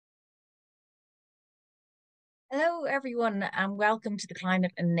Hello, everyone, and welcome to the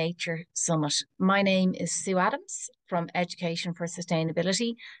Climate and Nature Summit. My name is Sue Adams from Education for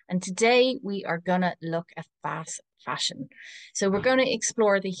Sustainability, and today we are going to look at fast fashion. So, we're going to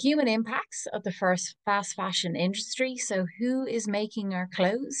explore the human impacts of the first fast fashion industry. So, who is making our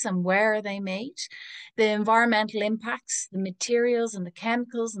clothes and where are they made? The environmental impacts, the materials and the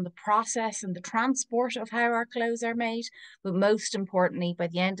chemicals and the process and the transport of how our clothes are made. But most importantly, by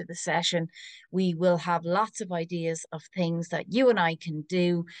the end of the session, we will have lots of ideas of things that you and I can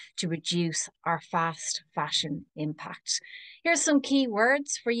do to reduce our fast fashion impact. Here's some key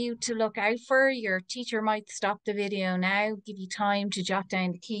words for you to look out for. Your teacher might stop the video now, give you time to jot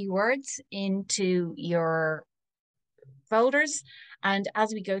down the key words into your folders. And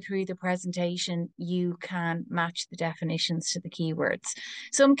as we go through the presentation, you can match the definitions to the keywords.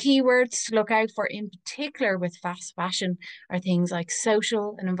 Some keywords to look out for in particular with fast fashion are things like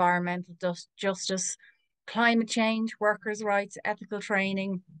social and environmental justice, climate change, workers' rights, ethical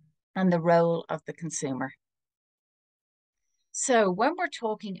training, and the role of the consumer. So when we're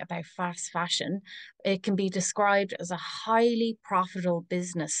talking about fast fashion, it can be described as a highly profitable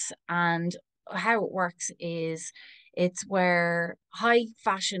business. And how it works is it's where high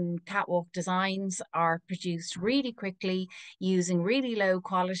fashion catwalk designs are produced really quickly using really low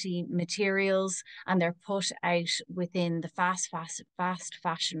quality materials, and they're put out within the fast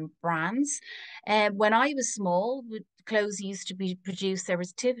fashion brands. When I was small, clothes used to be produced, there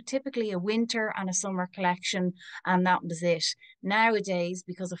was typically a winter and a summer collection, and that was it. Nowadays,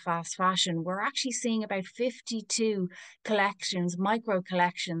 because of fast fashion, we're actually seeing about 52 collections, micro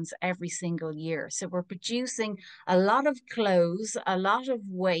collections every single year. So we're producing a lot of clothes, a lot of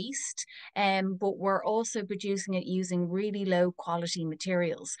waste, but we're also producing it using really low quality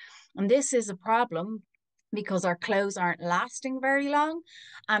materials. And this is a problem because our clothes aren't lasting very long,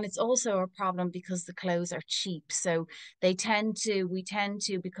 and it's also a problem because the clothes are cheap. So we tend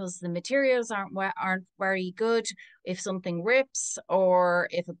to, because the materials aren't very good, if something rips or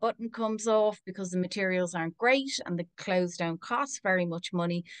if a button comes off, because the materials aren't great and the clothes don't cost very much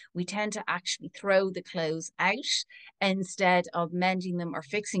money, we tend to actually throw the clothes out instead of mending them or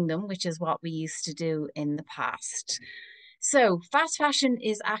fixing them, which is what we used to do in the past. So, fast fashion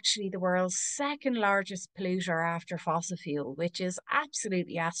is actually the world's second largest polluter after fossil fuel, which is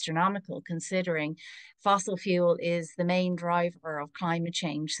absolutely astronomical considering fossil fuel is the main driver of climate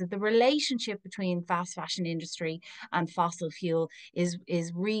change. So, the relationship between fast fashion industry and fossil fuel is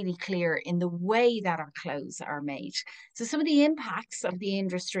really clear in the way that our clothes are made. So, some of the impacts of the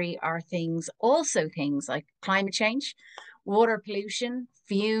industry are things like climate change, water pollution,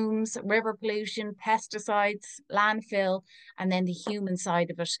 fumes, river pollution, pesticides, landfill, and then the human side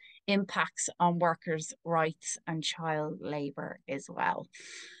of it impacts on workers' rights and child labour as well.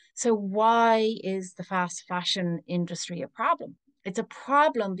 So why is the fast fashion industry a problem? It's a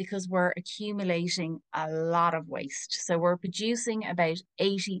problem because we're accumulating a lot of waste. So we're producing about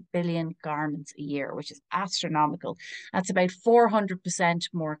 80 billion garments a year, which is astronomical. That's about 400%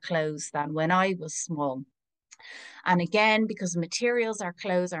 more clothes than when I was small. And again, because the materials our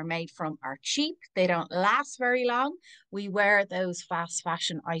clothes are made from are cheap, they don't last very long. We wear those fast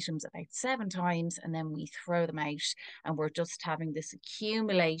fashion items about 7 times and then we throw them out, and we're just having this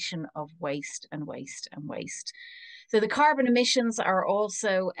accumulation of waste and waste and waste. So the carbon emissions are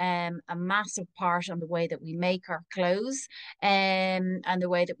also a massive part on the way that we make our clothes, and the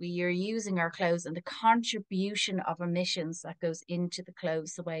way that we are using our clothes, and the contribution of emissions that goes into the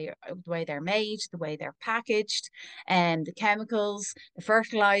clothes, the way they're made, the way they're packaged, and the chemicals, the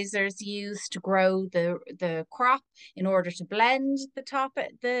fertilizers used to grow the crop in order to blend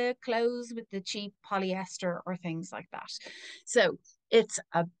the clothes with the cheap polyester or things like that. So it's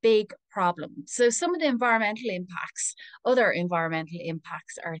a big problem. So some of the other environmental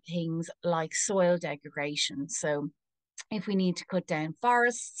impacts are things like soil degradation. So if we need to cut down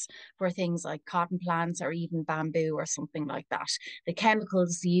forests for things like cotton plants or even bamboo or something like that, the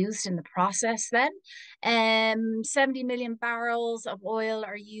chemicals used in the process then, 70 million barrels of oil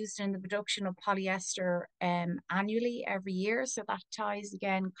are used in the production of polyester annually every year. So that ties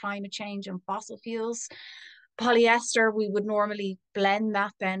again climate change and fossil fuels. Polyester, we would normally blend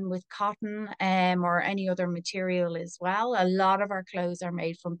that then with cotton or any other material as well. A lot of our clothes are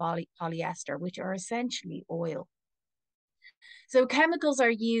made from polyester, which are essentially oil. So chemicals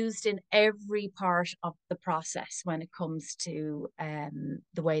are used in every part of the process when it comes to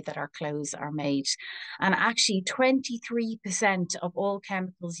the way that our clothes are made. And actually 23% of all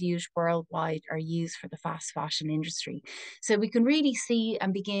chemicals used worldwide are used for the fast fashion industry. So we can really see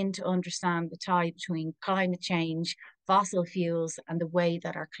and begin to understand the tie between climate change, fossil fuels, and the way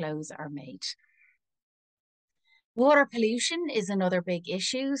that our clothes are made. Water pollution is another big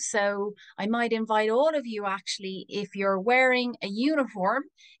issue. So I might invite all of you actually, if you're wearing a uniform,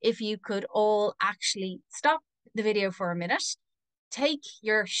 if you could all actually stop the video for a minute, take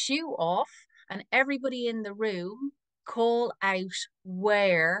your shoe off, and everybody in the room call out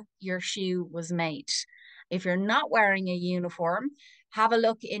where your shoe was made. If you're not wearing a uniform, have a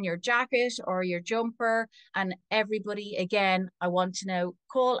look in your jacket or your jumper, and everybody, again, I want to know,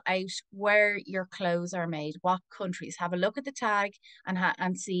 call out where your clothes are made, what countries. Have a look at the tag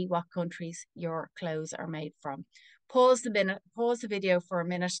and see what countries your clothes are made from. Pause the video for a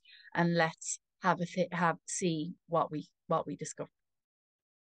minute, and let's see what we discover.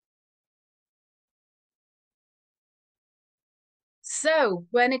 So,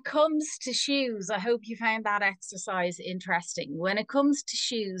 when it comes to shoes, I hope you found that exercise interesting. When it comes to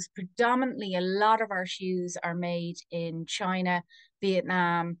shoes, predominantly a lot of our shoes are made in China,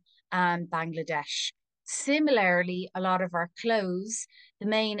 Vietnam, and Bangladesh. Similarly, a lot of our clothes, the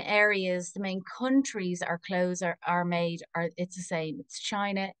main areas, the main countries our clothes are made are it's the same. It's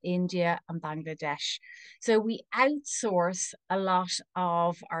China, India, and Bangladesh. So we outsource a lot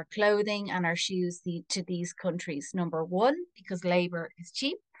of our clothing and our shoes to these countries. Number one, because labor is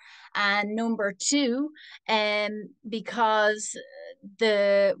cheap. And number two, because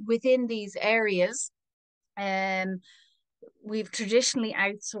the within these areas, um, we've traditionally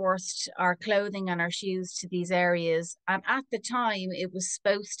outsourced our clothing and our shoes to these areas. And at the time, it was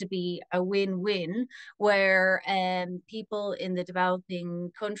supposed to be a win-win where people in the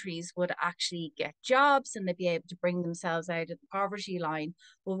developing countries would actually get jobs and they'd be able to bring themselves out of the poverty line.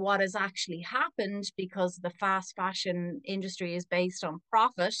 But what has actually happened, because the fast fashion industry is based on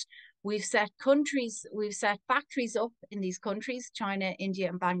profit, we've set factories up in these countries, China, India,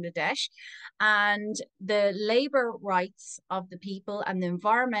 and Bangladesh, and the labor rights of the people and the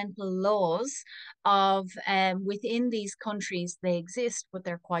environmental laws of within these countries, they exist, but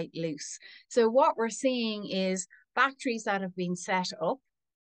they're quite loose. So what we're seeing is factories that have been set up,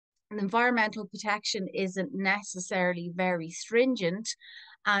 and environmental protection isn't necessarily very stringent.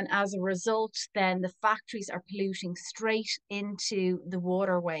 And as a result, then the factories are polluting straight into the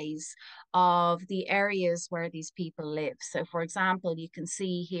waterways of the areas where these people live. So, for example, you can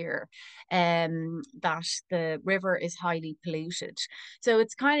see here that the river is highly polluted. So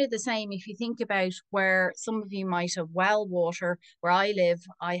it's kind of the same if you think about where some of you might have well water. Where I live,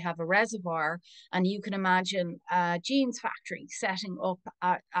 I have a reservoir, and you can imagine a jeans factory setting up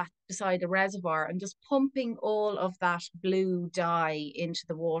at beside the reservoir and just pumping all of that blue dye into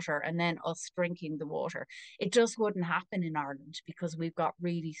the water and then us drinking the water. It just wouldn't happen in Ireland because we've got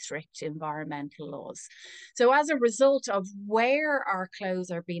really strict environmental laws. So as a result of where our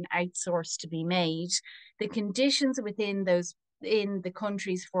clothes are being outsourced to be made, the conditions within those in the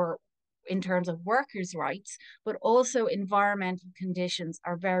countries for in terms of workers' rights, but also environmental conditions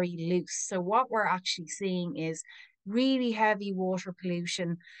are very loose. So what we're actually seeing is really heavy water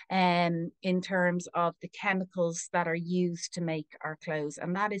pollution in terms of the chemicals that are used to make our clothes.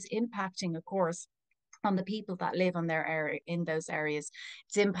 And that is impacting, of course, on the people that live on their area in those areas.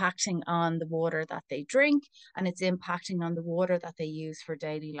 It's impacting on the water that they drink, and it's impacting on the water that they use for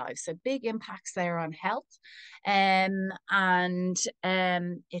daily life. So big impacts there on health. And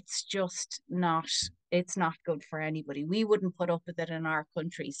it's just not it's not good for anybody. We wouldn't put up with it in our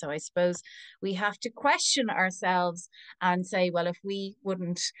country. So I suppose we have to question ourselves and say, well, if we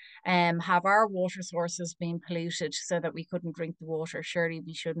wouldn't have our water sources being polluted so that we couldn't drink the water, surely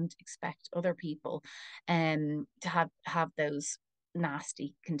we shouldn't expect other people to have those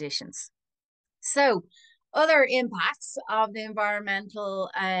nasty conditions. So other impacts of the environmental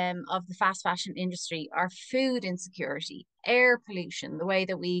of the fast fashion industry are food insecurity, air pollution, the way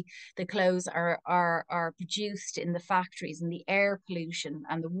that the clothes are produced in the factories, and the air pollution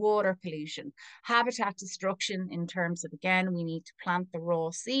and the water pollution, habitat destruction in terms of, again, we need to plant the raw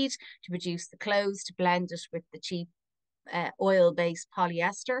seed to produce the clothes, to blend it with the cheap oil-based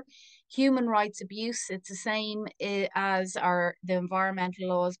polyester. Human rights abuse, it's the same as the environmental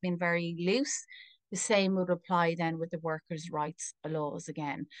laws being very loose. The same would apply then with the workers' rights laws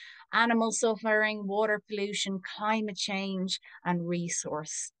again. Animal suffering, water pollution, climate change, and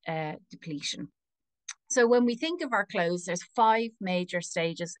resource depletion. So when we think of our clothes, there's 5 major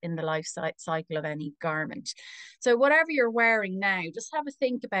stages in the life cycle of any garment. So whatever you're wearing now, just have a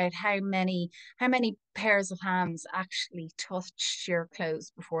think about how many pairs of hands actually touched your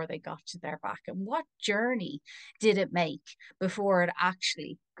clothes before they got to their back, and what journey did it make before it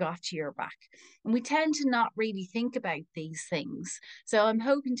actually got to your back. And we tend to not really think about these things. So I'm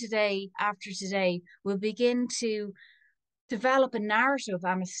hoping today, after today, we'll begin to develop a narrative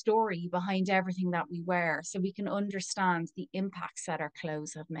and a story behind everything that we wear so we can understand the impacts that our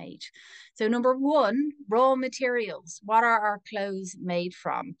clothes have made. So number one, raw materials. What are our clothes made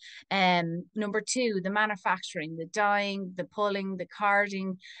from? Number two, the manufacturing, the dyeing, the pulling, the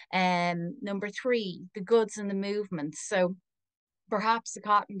carding. Number three, the goods and the movements. So perhaps the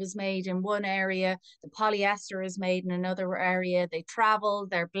cotton was made in one area, the polyester is made in another area, they travel,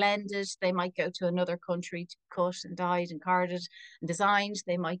 they're blended, they might go to another country to be cut and dyed and carded and designed,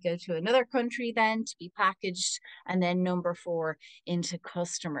 they might go to another country then to be packaged, and then number four, into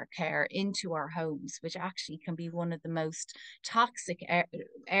customer care, into our homes, which actually can be one of the most toxic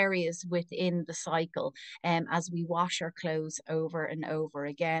areas within the cycle, as we wash our clothes over and over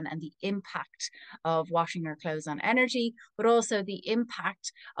again, and the impact of washing our clothes on energy, but also the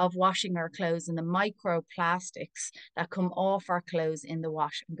impact of washing our clothes and the microplastics that come off our clothes in the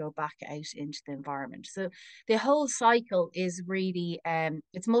wash and go back out into the environment. So the whole cycle is really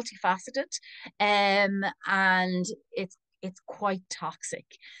it's multifaceted, and it's quite toxic.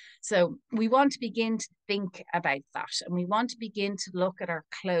 So we want to begin to think about that, and we want to begin to look at our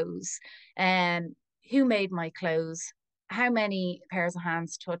clothes and who made my clothes, how many pairs of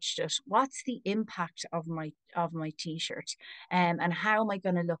hands touched it, what's the impact of my t-shirt, and how am I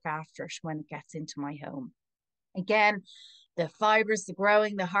going to look after it when it gets into my home. Again, the fibers, the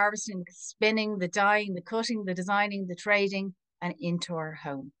growing, the harvesting, the spinning, the dyeing, the cutting, the designing, the trading, and into our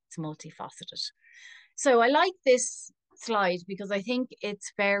home. It's multifaceted. So I like this slide because I think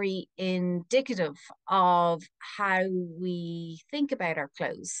it's very indicative of how we think about our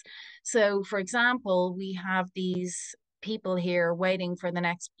clothes. So for example, we have these people here waiting for the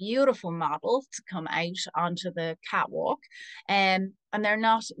next beautiful model to come out onto the catwalk, and they're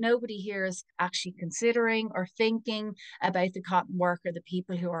not, nobody here is actually considering or thinking about the cotton worker, the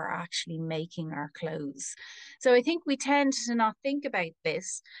people who are actually making our clothes. So I think we tend to not think about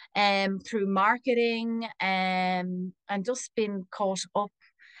this through marketing and just being caught up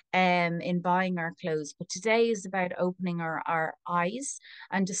in buying our clothes. But today is about opening our eyes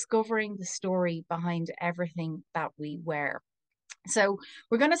and discovering the story behind everything that we wear. So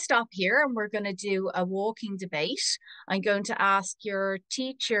we're going to stop here and we're going to do a walking debate. I'm going to ask your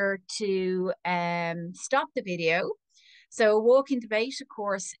teacher to stop the video. So a walking debate, of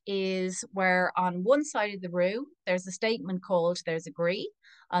course, is where on one side of the room, there's a statement called there's agree.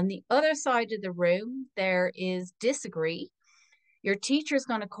 On the other side of the room, there is disagree. Your teacher is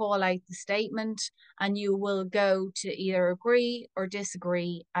going to call out the statement and you will go to either agree or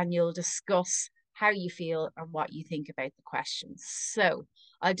disagree, and you'll discuss how you feel or what you think about the questions. So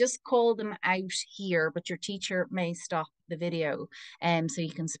I'll just call them out here, but your teacher may stop the video, so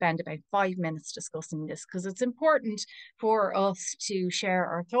you can spend about 5 minutes discussing this, because it's important for us to share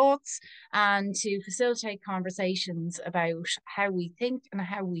our thoughts and to facilitate conversations about how we think and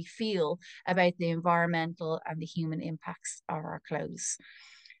how we feel about the environmental and the human impacts of our clothes.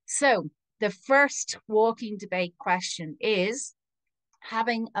 So the first walking debate question is,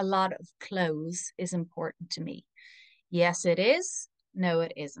 having a lot of clothes is important to me. Yes, it is. No,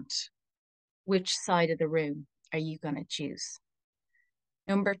 it isn't. Which side of the room are you going to choose?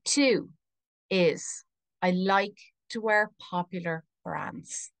 Number two is, I like to wear popular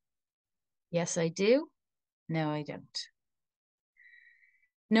brands. Yes, I do. No, I don't.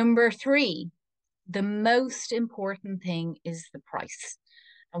 Number three, the most important thing is the price.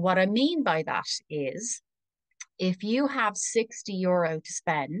 And what I mean by that is, if you have €60 to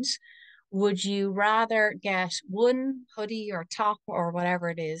spend, would you rather get one hoodie or top or whatever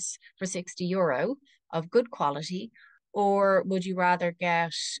it is for €60 of good quality, or would you rather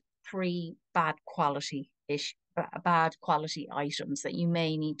get three bad quality items that you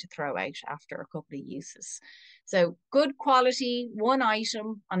may need to throw out after a couple of uses? So good quality, one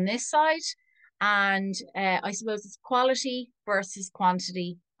item on this side, and I suppose it's quality versus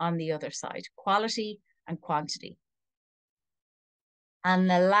quantity on the other side. Quality and quantity. And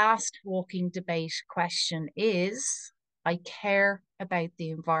the last walking debate question is, I care about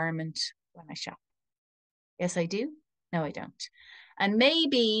the environment when I shop. Yes, I do. No, I don't. And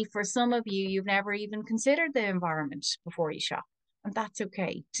maybe for some of you, you've never even considered the environment before you shop. And that's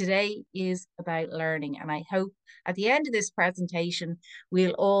okay. Today is about learning. And I hope at the end of this presentation,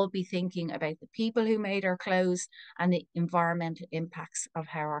 we'll all be thinking about the people who made our clothes and the environmental impacts of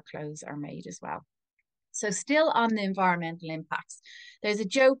how our clothes are made as well. So still on the environmental impacts, there's a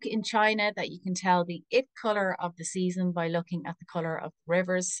joke in China that you can tell the it color of the season by looking at the color of the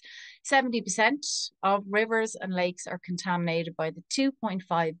rivers. 70% of rivers and lakes are contaminated by the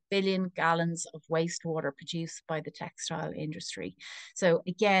 2.5 billion gallons of wastewater produced by the textile industry. So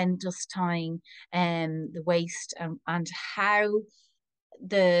again, just tying the waste and how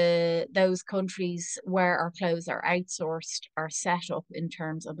those countries where our clothes are outsourced are set up in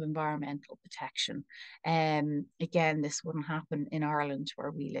terms of environmental protection. Again, this wouldn't happen in Ireland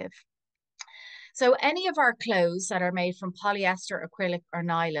where we live. So any of our clothes that are made from polyester, acrylic, or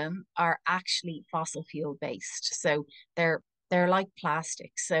nylon are actually fossil fuel based. So they're they're like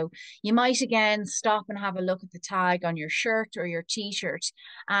plastic. So you might again stop and have a look at the tag on your shirt or your t-shirt.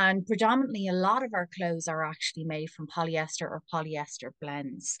 And predominantly a lot of our clothes are actually made from polyester or polyester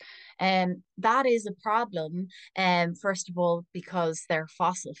blends. And that is a problem, first of all, because they're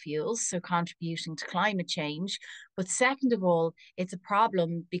fossil fuels, so contributing to climate change. But second of all, it's a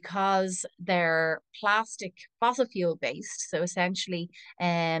problem because they're plastic, fossil fuel based. So essentially,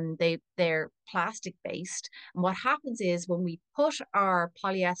 they're plastic based. And what happens is when we put our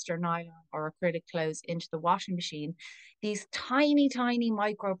polyester, nylon, or acrylic clothes into the washing machine, these tiny, tiny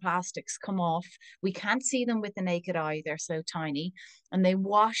microplastics come off. We can't see them with the naked eye, they're so tiny, and they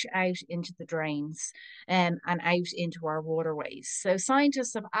wash out into the drains and out into our waterways. So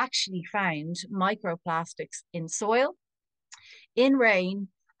scientists have actually found microplastics in soil, in rain,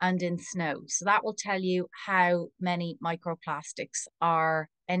 and in snow. So that will tell you how many microplastics are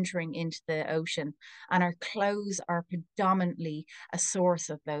entering into the ocean. And our clothes are predominantly a source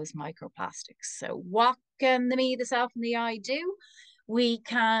of those microplastics. So what can the me, the self, and the I do? We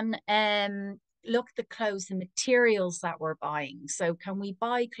can look at the clothes, the materials that we're buying. So can we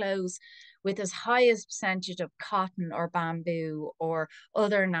buy clothes with as high as percentage of cotton or bamboo or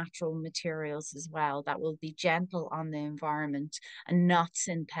other natural materials as well that will be gentle on the environment and not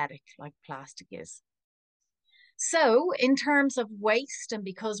synthetic like plastic is. So, in terms of waste, and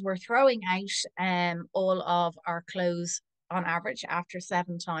because we're throwing out all of our clothes on average after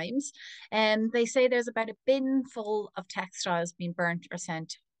 7 times, and they say there's about a bin full of textiles being burnt or sent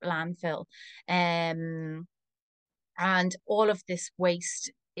to landfill. Um, and all of this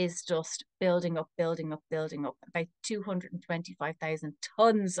waste is just building up, building up, building up. About 225,000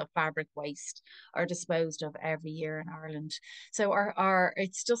 tons of fabric waste are disposed of every year in Ireland. So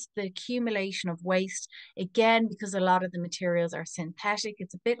it's just the accumulation of waste. Again, because a lot of the materials are synthetic,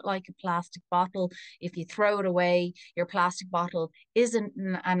 it's a bit like a plastic bottle. If you throw it away, your plastic bottle isn't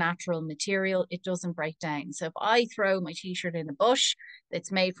a natural material. It doesn't break down. So if I throw my t-shirt in a bush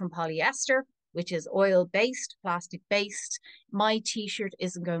that's made from polyester, which is oil-based, plastic-based, my t-shirt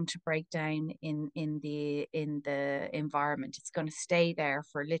isn't going to break down in the environment. It's going to stay there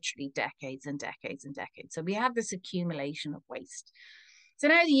for literally decades and decades and decades. So we have this accumulation of waste. So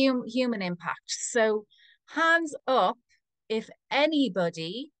now the human impact. So hands up if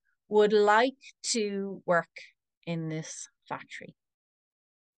anybody would like to work in this factory.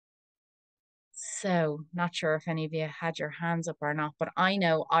 So, not sure if any of you had your hands up or not, but I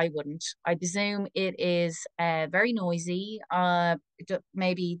know I wouldn't. I presume it is very noisy.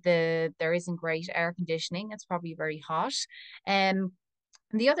 Maybe there isn't great air conditioning. It's probably very hot. And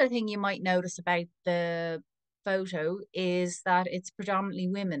the other thing you might notice about the photo is that it's predominantly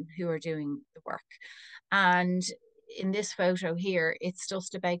women who are doing the work. And in this photo here, it's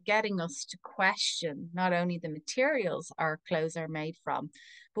just about getting us to question not only the materials our clothes are made from,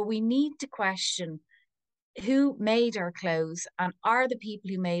 but we need to question who made our clothes, and are the people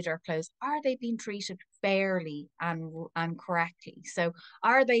who made our clothes, are they being treated fairly and correctly? So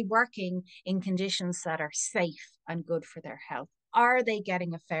are they working in conditions that are safe and good for their health? Are they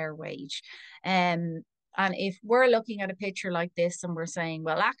getting a fair wage? And if we're looking at a picture like this and we're saying,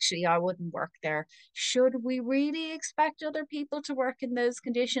 well, actually, I wouldn't work there, should we really expect other people to work in those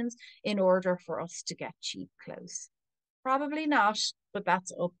conditions in order for us to get cheap clothes? Probably not, but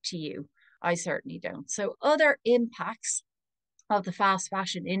that's up to you. I certainly don't. So, other impacts of the fast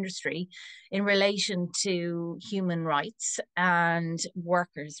fashion industry in relation to human rights and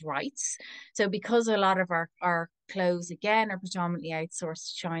workers' rights. So, because a lot of our clothes, again, are predominantly outsourced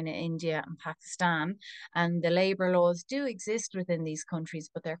to China, India, and Pakistan, and the labour laws do exist within these countries,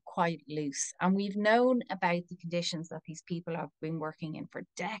 but they're quite loose. And we've known about the conditions that these people have been working in for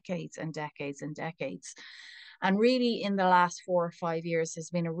decades and decades and decades. And really, in the last 4 or 5 years,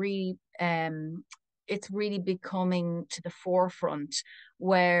 has been a really it's really becoming to the forefront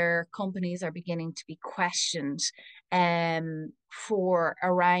where companies are beginning to be questioned for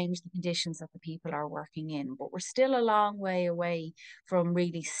around the conditions that the people are working in. But we're still a long way away from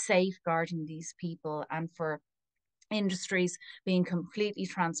really safeguarding these people and for industries being completely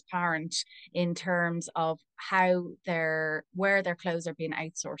transparent in terms of where their clothes are being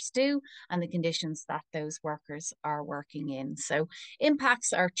outsourced to and the conditions that those workers are working in. So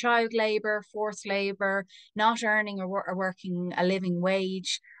impacts are child labor, forced labor, not earning or working a living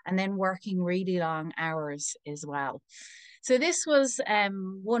wage, and then working really long hours as well. So this was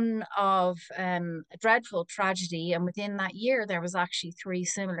one of a dreadful tragedy, and within that year there was actually three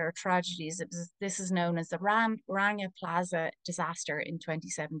similar tragedies. This is known as the Rana Plaza disaster in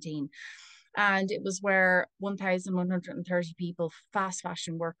 2017. And it was where 1,130 people, fast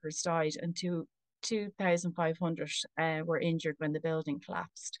fashion workers, died, and 2,500 were injured when the building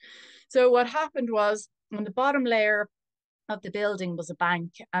collapsed. So what happened was, on the bottom layer of the building was a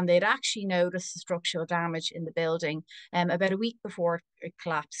bank, and they'd actually noticed the structural damage in the building about a week before it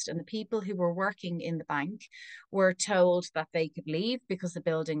collapsed. And the people who were working in the bank were told that they could leave because the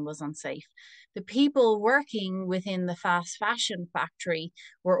building was unsafe. The people working within the fast fashion factory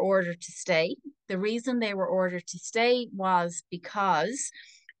were ordered to stay. The reason they were ordered to stay was because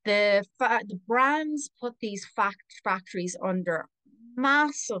the brands put these factories under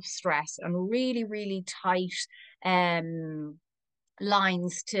massive stress and really, really tight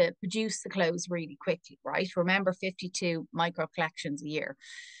lines to produce the clothes really quickly, right? Remember, 52 micro collections a year.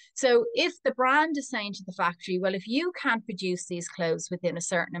 So if the brand is saying to the factory, well, if you can't produce these clothes within a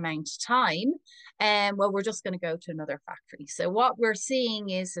certain amount of time, well, we're just going to go to another factory. So what we're seeing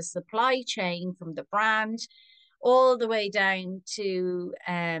is a supply chain from the brand all the way down to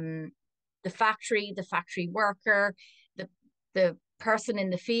the factory worker, the person in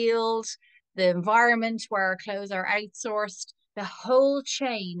the field, the environment where our clothes are outsourced. The whole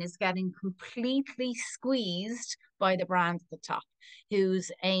chain is getting completely squeezed by the brand at the top,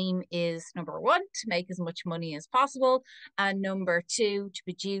 whose aim is, number one, to make as much money as possible, and number two, to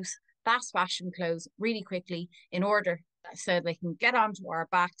produce fast fashion clothes really quickly in order so they can get onto our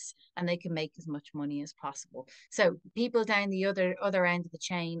backs and they can make as much money as possible. So people down the other end of the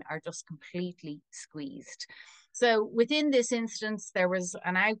chain are just completely squeezed. So within this instance, there was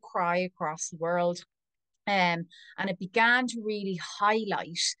an outcry across the world, and it began to really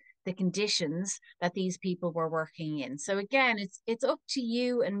highlight the conditions that these people were working in. So again, it's up to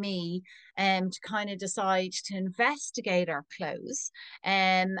you and me to kind of decide to investigate our clothes.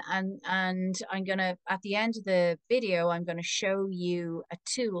 And I'm gonna, at the end of the video, I'm gonna show you a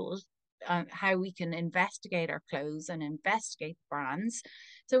tool how we can investigate our clothes and investigate brands.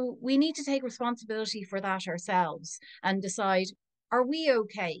 So we need to take responsibility for that ourselves and decide, are we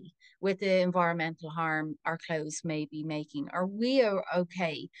okay with the environmental harm our clothes may be making? Are we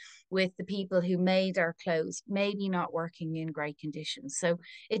okay with the people who made our clothes maybe not working in great conditions? So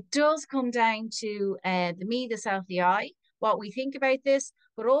it does come down to the me, the self, the I, what we think about this,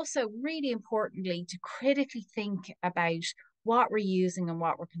 but also really importantly to critically think about what we're using and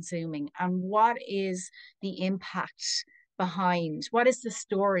what we're consuming, and what is the impact behind, what is the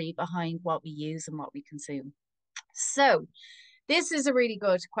story behind what we use and what we consume. So this is a really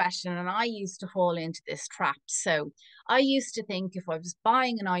good question, and I used to fall into this trap. So I used to think if I was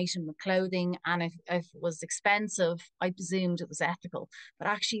buying an item of clothing and if it was expensive, I presumed it was ethical. But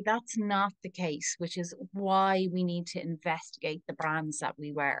actually, that's not the case, which is why we need to investigate the brands that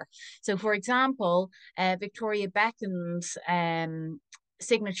we wear. So, for example, Victoria Beckham's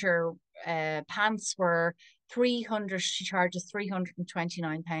signature pants were 300, she charges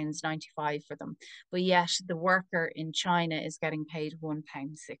 £329.95 for them, but yet the worker in China is getting paid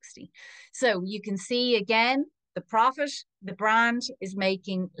 £1.60. So you can see again the profit, the brand is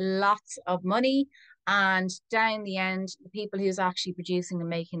making lots of money, and down the end, the people who's actually producing and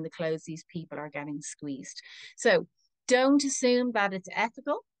making the clothes, these people are getting squeezed. So don't assume that it's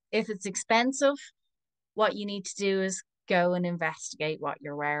ethical. If it's expensive, what you need to do is go and investigate what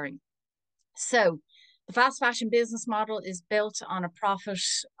you're wearing. So the fast fashion business model is built on a profit,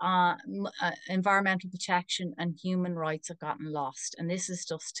 environmental protection and human rights have gotten lost. And this is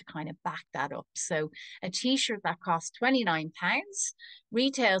just to kind of back that up. So a t-shirt that costs £29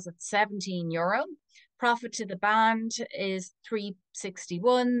 retails at €17. Profit to the band is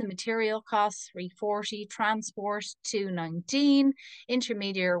 £361. The material costs £340. Transport £219.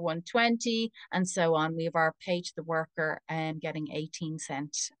 Intermediary £120, and so on. We have our pay to the worker getting 18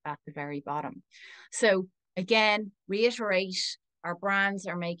 cents at the very bottom. So again, reiterate, our brands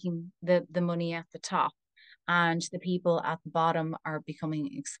are making the money at the top. and the people at the bottom are becoming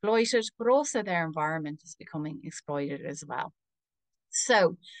exploited, but also their environment is becoming exploited as well.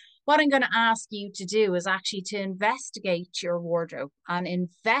 So, what I'm going to ask you to do is actually to investigate your wardrobe and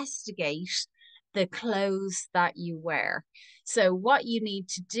investigate the clothes that you wear. So, what you need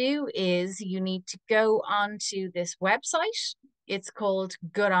to do is you need to go onto this website. It's called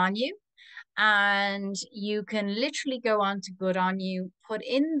Good On You. And you can literally go on to Good On You, put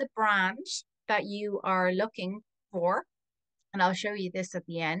in the brand that you are looking for, and I'll show you this at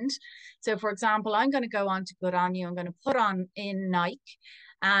the end. So for example, I'm going to go on to Good On You. I'm going to put on in Nike,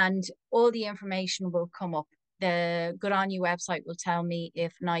 and all the information will come up. The Good On You website will tell me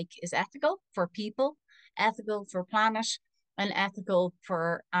if Nike is ethical for people, ethical for planet, and ethical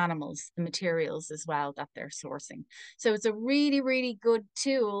for animals, the materials as well that they're sourcing. So it's a really, really good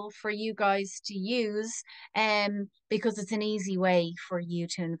tool for you guys to use, because it's an easy way for you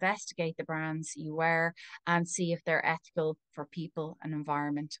to investigate the brands you wear and see if they're ethical for people and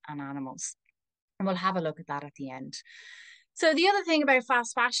environment and animals. And we'll have a look at that at the end. So the other thing about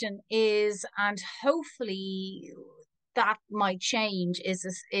fast fashion is, and hopefully that might change, is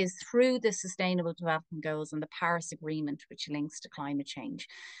through the Sustainable Development Goals and the Paris Agreement, which links to climate change.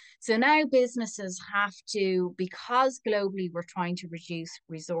 So now businesses have to, because globally we're trying to reduce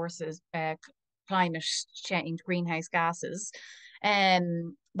resources, climate change, greenhouse gases,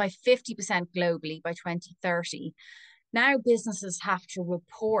 by 50% globally by 2030. Now businesses have to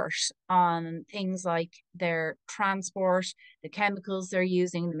report on things like their transport, the chemicals they're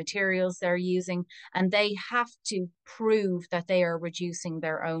using, the materials they're using, and they have to prove that they are reducing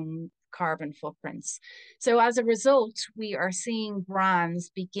their own carbon footprints. So as a result, we are seeing brands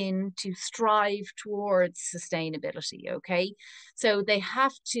begin to strive towards sustainability, okay? So they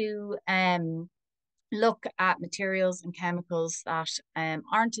have to look at materials and chemicals that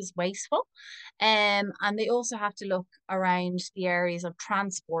aren't as wasteful. And they also have to look around the areas of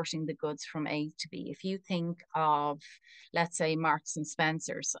transporting the goods from A to B. If you think of, let's say, Marks and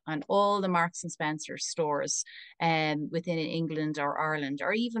Spencer's and all the Marks and Spencer's stores within England or Ireland,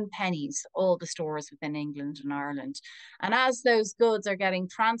 or even Penneys, all the stores within England and Ireland. And as those goods are getting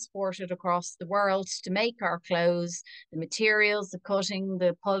transported across the world to make our clothes, the materials, the cutting,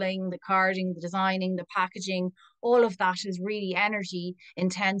 the pulling, the carding, the designing, the packaging, all of that is really energy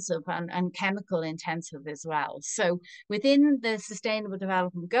intensive and chemical intensive as well. So within the Sustainable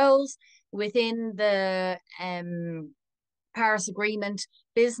Development Goals, within the Paris Agreement,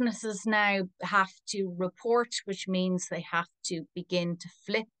 businesses now have to report, which means they have to begin to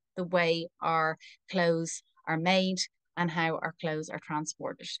flip the way our clothes are made and how our clothes are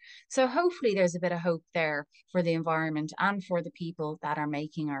transported. So hopefully there's a bit of hope there for the environment and for the people that are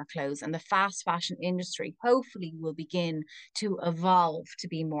making our clothes. And the fast fashion industry hopefully will begin to evolve to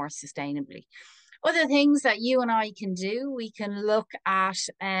be more sustainably. Other things that you and I can do, we can look at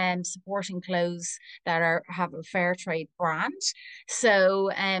supporting clothes that have a fair trade brand.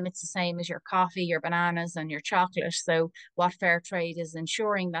 So it's the same as your coffee, your bananas, and your chocolate. So what fair trade is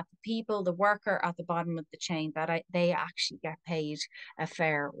ensuring that the people, the worker at the bottom of the chain, that they actually get paid a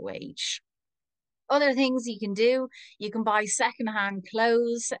fair wage. Other things you can do, you can buy secondhand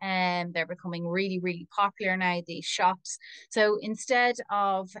clothes, and they're becoming really, really popular now, these shops. So instead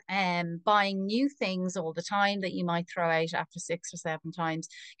of buying new things all the time that you might throw out after 6 or 7 times,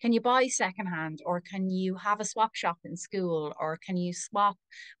 can you buy secondhand, or can you have a swap shop in school, or can you swap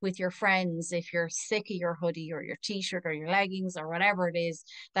with your friends if you're sick of your hoodie or your t-shirt or your leggings or whatever it is,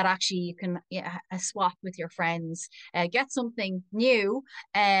 that actually you can swap with your friends, get something new,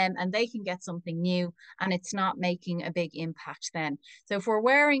 and they can get something new, and it's not making a big impact then. So if we're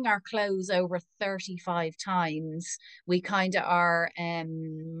wearing our clothes over 35 times, we kind of are,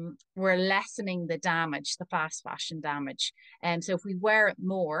 we're lessening the damage, the fast fashion damage. And so if we wear it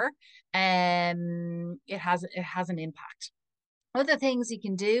more, it has an impact. Other things you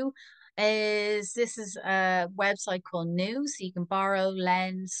can do is, this is a website called New, so you can borrow,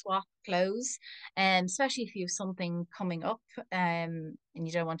 lend, swap clothes, and especially if you have something coming up, and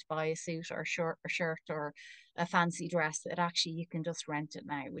you don't want to buy a suit or a shirt or a fancy dress, that actually you can just rent it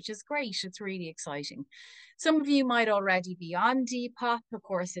now, which is great. It's really exciting. Some of you might already be on Depop. Of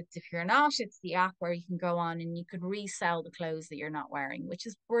course, if you're not, it's the app where you can go on and you can resell the clothes that you're not wearing, which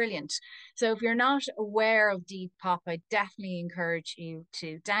is brilliant. So if you're not aware of Depop, I definitely encourage you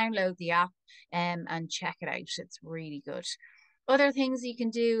to download the app and check it out. It's really good. Other things you can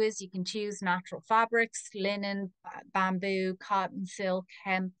do is you can choose natural fabrics, linen, bamboo, cotton, silk,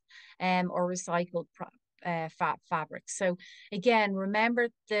 hemp, or recycled fabrics. So again, remember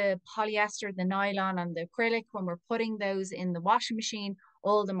the polyester, the nylon, and the acrylic, when we're putting those in the washing machine,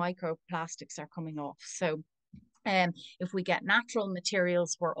 all the microplastics are coming off. So if we get natural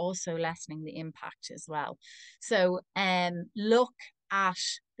materials, we're also lessening the impact as well. So look at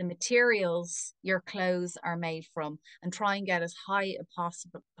the materials your clothes are made from and try and get as high a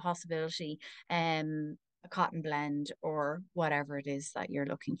possibility a cotton blend or whatever it is that you're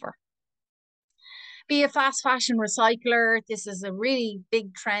looking for. Be a fast fashion recycler. This is a really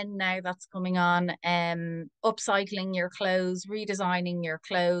big trend now that's coming on. Upcycling your clothes, redesigning your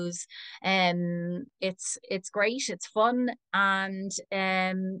clothes. It's great, it's fun, and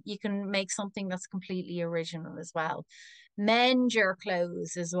you can make something that's completely original as well. Mend your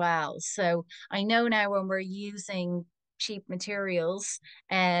clothes as well. So I know now when we're using cheap materials,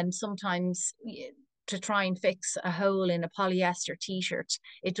 and sometimes to try and fix a hole in a polyester t-shirt,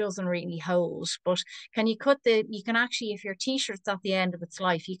 it doesn't really hold. But you can actually, if your t-shirt's at the end of its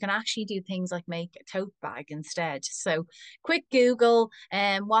life, you can actually do things like make a tote bag instead. So quick Google,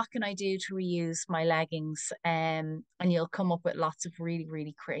 what can I do to reuse my leggings? And you'll come up with lots of really,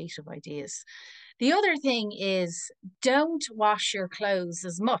 really creative ideas. The other thing is, don't wash your clothes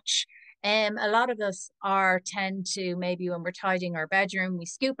as much. A lot of us tend to, maybe when we're tidying our bedroom, we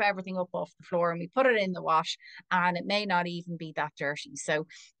scoop everything up off the floor and we put it in the wash, and it may not even be that dirty. So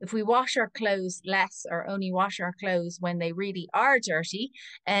if we wash our clothes less, or only wash our clothes when they really are dirty,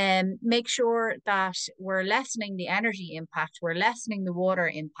 make sure that we're lessening the energy impact, we're lessening the water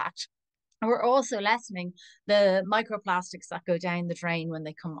impact. And we're also lessening the microplastics that go down the drain when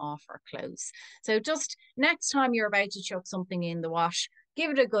they come off our clothes. So just next time you're about to chuck something in the wash,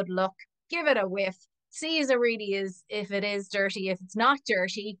 give it a good look, give it a whiff, see as it really is, if it is dirty. If it's not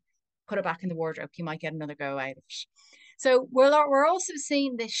dirty, put it back in the wardrobe. You might get another go out of it. So we're also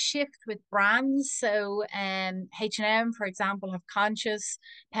seeing this shift with brands. So H&M, for example, have Conscious.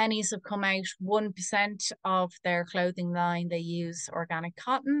 Pennies have come out, 1% of their clothing line, they use organic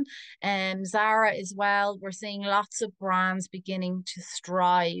cotton. And Zara as well. We're seeing lots of brands beginning to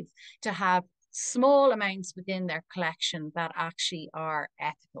strive to have small amounts within their collection that actually are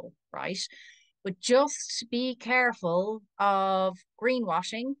ethical, right? But just be careful of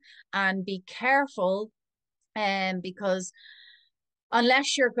greenwashing, and be careful because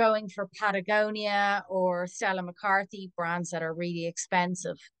unless you're going for Patagonia or Stella McCarthy, brands that are really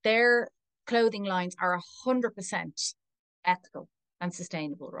expensive, their clothing lines are 100% ethical and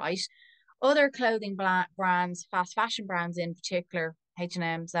sustainable, right? Other clothing brands, fast fashion brands in particular,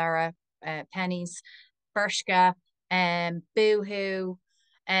 H&M, Zara, Pennies, Bershka, Boohoo,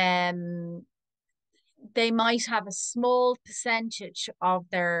 they might have a small percentage of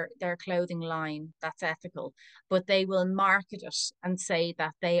their clothing line that's ethical, but they will market it and say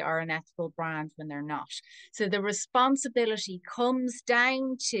that they are an ethical brand when they're not. So the responsibility comes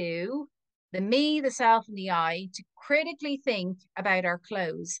down to the me, the self, and the I to critically think about our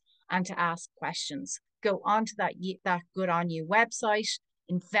clothes and to ask questions. Go onto that Good On You website,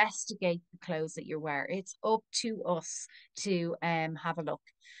 investigate the clothes that you wear. It's up to us to have a look.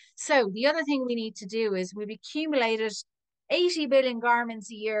 So the other thing we need to do is, we've accumulated 80 billion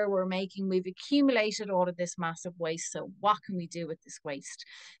garments a year we're making. We've accumulated all of this massive waste. So what can we do with this waste?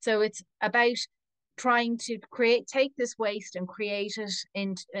 So it's about trying to take this waste and create it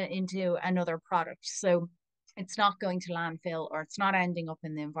into another product. So it's not going to landfill, or it's not ending up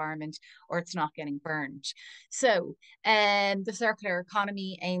in the environment, or it's not getting burned. So the circular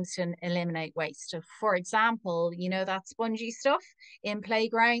economy aims to eliminate waste. So for example, you know, that spongy stuff in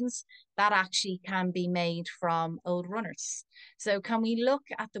playgrounds, that actually can be made from old runners. So can we look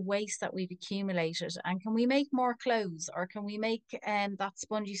at the waste that we've accumulated, and can we make more clothes, or can we make that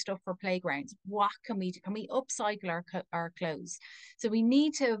spongy stuff for playgrounds? What can we do? Can we upcycle our clothes? So we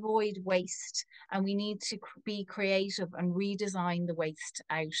need to avoid waste, and we need to be creative and redesign the waste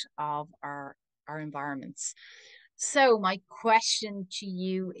out of our environments. So my question to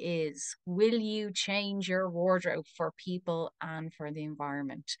you is, will you change your wardrobe for people and for the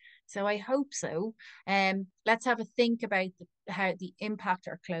environment? So I hope so. Let's have a think about how the impact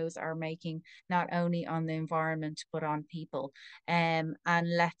our clothes are making, not only on the environment, but on people. And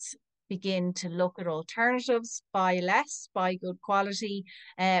let's begin to look at alternatives, buy less, buy good quality,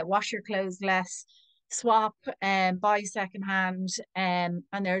 wash your clothes less, swap and buy secondhand. And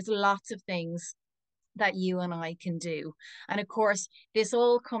there's lots of things that you and I can do. And of course, this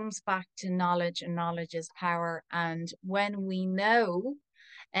all comes back to knowledge, and knowledge is power. And when we know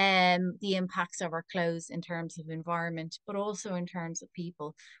the impacts of our clothes in terms of environment, but also in terms of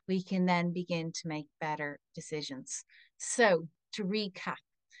people, we can then begin to make better decisions. So to recap,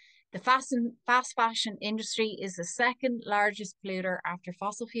 The fast fashion industry is the second largest polluter after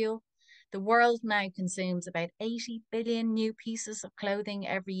fossil fuel. The world now consumes about 80 billion new pieces of clothing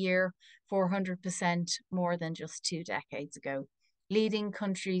every year, 400% more than just 2 decades ago. Leading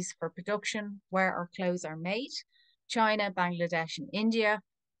countries for production where our clothes are made: China, Bangladesh, and India.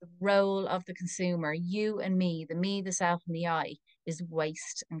 The role of the consumer, you and me, the self, and the I, is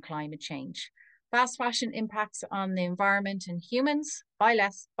waste and climate change. Fast fashion impacts on the environment and humans. Buy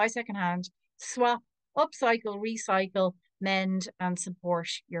less, buy secondhand, swap, upcycle, recycle, mend, and support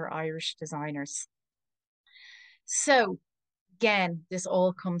your Irish designers. So, again, this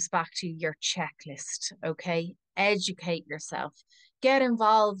all comes back to your checklist, okay? Educate yourself. Get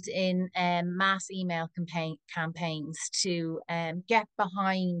involved in mass email campaigns to get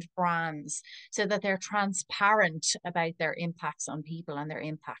behind brands so that they're transparent about their impacts on people and their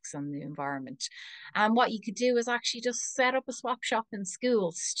impacts on the environment. And what you could do is actually just set up a swap shop in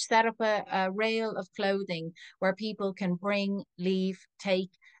schools, set up a rail of clothing where people can bring, leave, take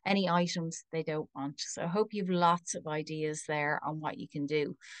any items they don't want. So I hope you've lots of ideas there on what you can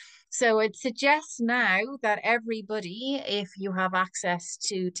do. So it suggests now that everybody, if you have access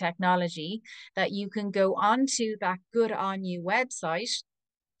to technology, that you can go onto that Good On You website,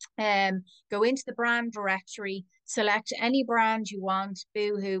 go into the brand directory, select any brand you want: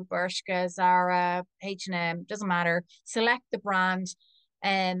 Boohoo, Bershka, Zara, H&M, doesn't matter. Select the brand,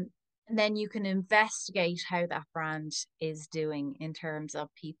 and then you can investigate how that brand is doing in terms of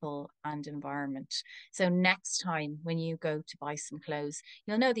people and environment. So next time when you go to buy some clothes,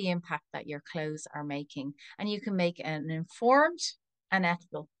 you'll know the impact that your clothes are making, and you can make an informed and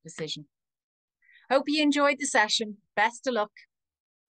ethical decision. Hope you enjoyed the session. Best of luck.